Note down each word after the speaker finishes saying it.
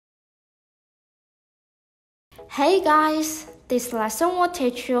Hey guys, this lesson will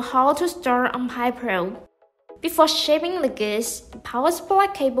teach you how to start ArmPi Pro. Before shipping the goods, the power supply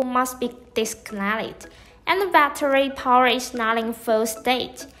cable must be disconnected, and the battery power is not in full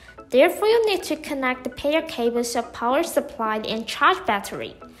state. Therefore, you need to connect the pair cables of power supply and charge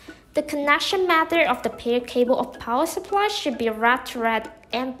battery. The connection method of the pair cable of power supply should be red to red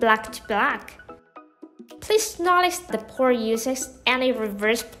and black to black. Please notice the port uses any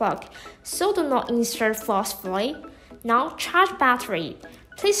reverse plug, so do not insert forcefully. Now charge battery.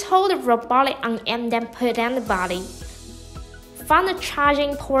 Please hold the robotic on and then put on the body. Find the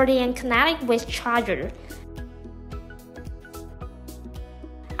charging port and connect it with charger.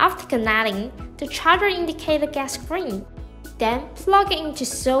 After connecting, the charger indicator gets green. Then plug it into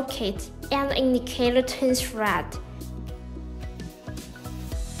socket and the indicator turns red.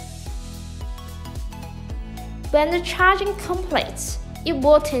 When the charging completes, it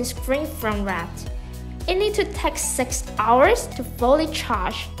will turn green from red. It needs to take 6 hours to fully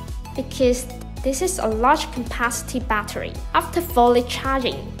charge because this is a large capacity battery. After fully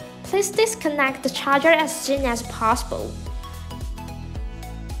charging, please disconnect the charger as soon as possible.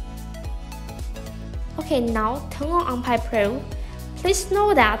 Okay, now turn on ArmPi Pro. Please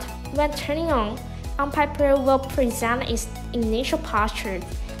know that when turning on, ArmPi Pro will present its initial posture,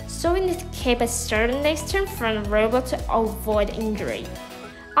 so we need to keep a certain distance from the robot to avoid injury.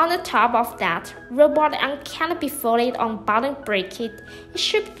 On the top of that, robot arm cannot be folded on bottom bracket. It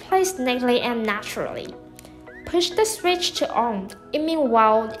should be placed neatly and naturally. Push the switch to on.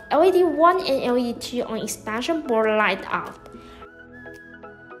 Meanwhile, LED 1 and LED 2 on expansion board light up.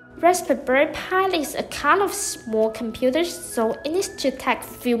 Raspberry Pi is a kind of small computer, so it needs to take a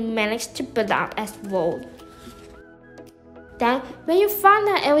few minutes to boot up as well. Then, when you find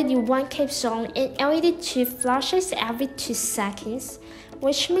that LED 1 keeps on and LED 2 flashes every 2 seconds,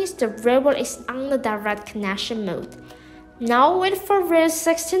 which means the robot is on the direct connection mode. Now wait for row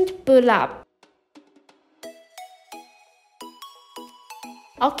 16 to boot up.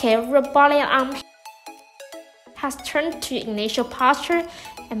 Okay, robotic arm has turned to initial posture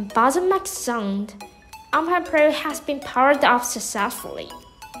and doesn't make sound. ArmPi Pro has been powered up successfully.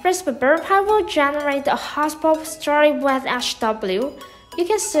 Raspberry Pi will generate a hotspot started with HW. You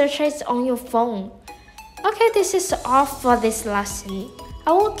can search it on your phone. Okay, this is all for this lesson.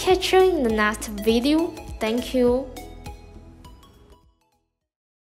 I will catch you in the next video. Thank you.